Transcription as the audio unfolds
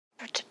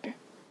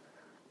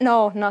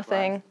No,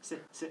 nothing.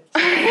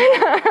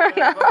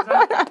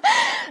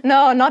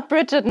 No, not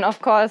Bridgerton,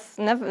 of course.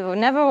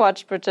 Never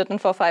watched Bridgerton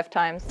for 5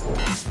 times.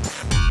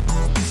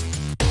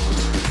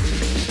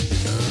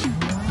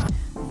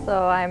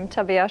 So I'm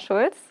Tabea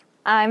Schulz.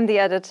 I'm the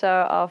editor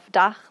of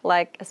DACH,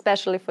 like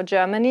especially for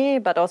Germany,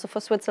 but also for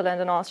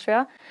Switzerland and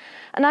Austria.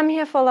 And I'm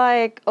here for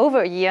like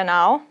over a year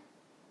now.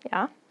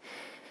 Yeah.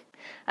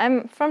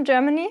 I'm from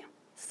Germany,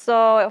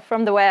 so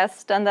from the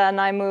west, and then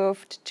I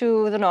moved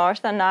to the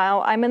north, and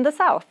now I'm in the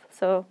south.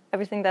 So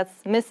everything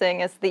that's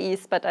missing is the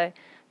east, but I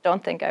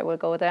don't think I will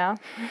go there.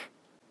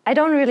 I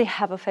don't really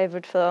have a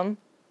favorite film.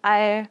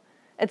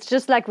 It's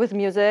just like with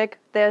music.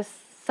 There's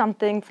some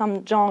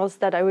genres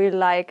that I really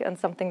like and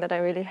something that I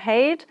really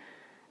hate.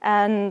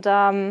 And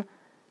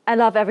I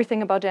love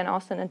everything about Jane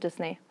Austen and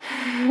Disney.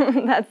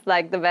 That's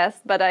like the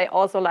best. But I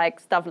also like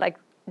stuff like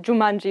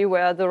Jumanji,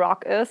 where The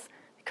Rock is,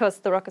 because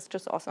The Rock is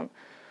just awesome.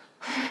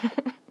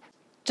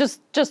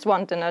 just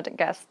one dinner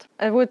guest.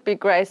 It would be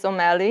Grace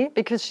O'Malley,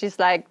 because she's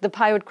like the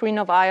Pirate Queen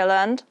of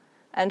Ireland,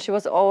 and she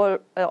was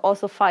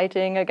also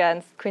fighting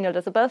against Queen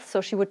Elizabeth,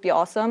 so she would be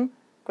awesome.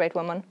 Great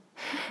woman.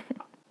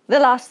 The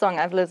last song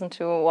I've listened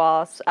to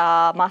was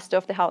Master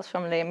of the House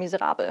from Les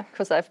Miserables,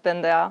 because I've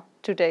been there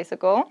 2 days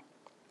ago.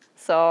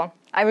 So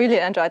I really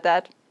enjoyed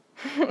that.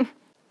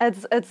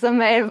 It's a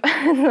male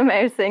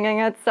singing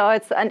it, so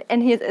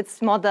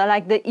it's more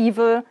like the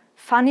evil,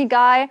 funny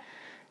guy.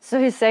 So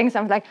he's saying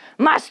something like,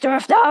 Master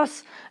of the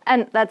House!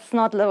 And that's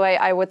not the way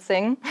I would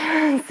sing,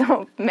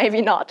 so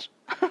maybe not.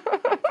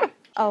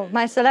 Oh,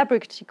 my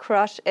celebrity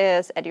crush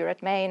is Eddie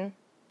Redmayne,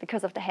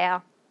 because of the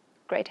hair.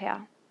 Great hair.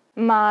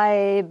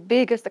 My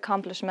biggest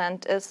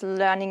accomplishment is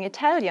learning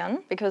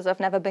Italian, because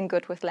I've never been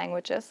good with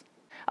languages.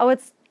 Oh,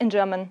 it's in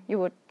German. You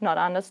would not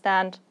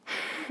understand.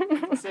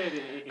 Say it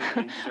in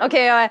German.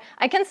 Okay,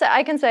 I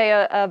can say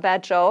a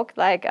bad joke,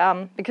 like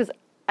because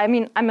I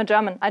mean I'm a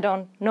German. I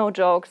don't know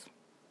jokes.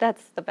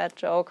 That's the bad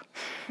joke.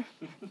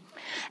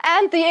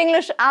 And the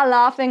English are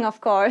laughing, of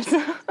course.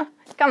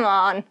 Come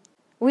on,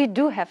 we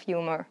do have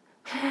humor.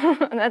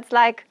 That's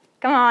like,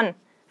 come on,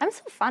 I'm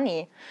so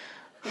funny.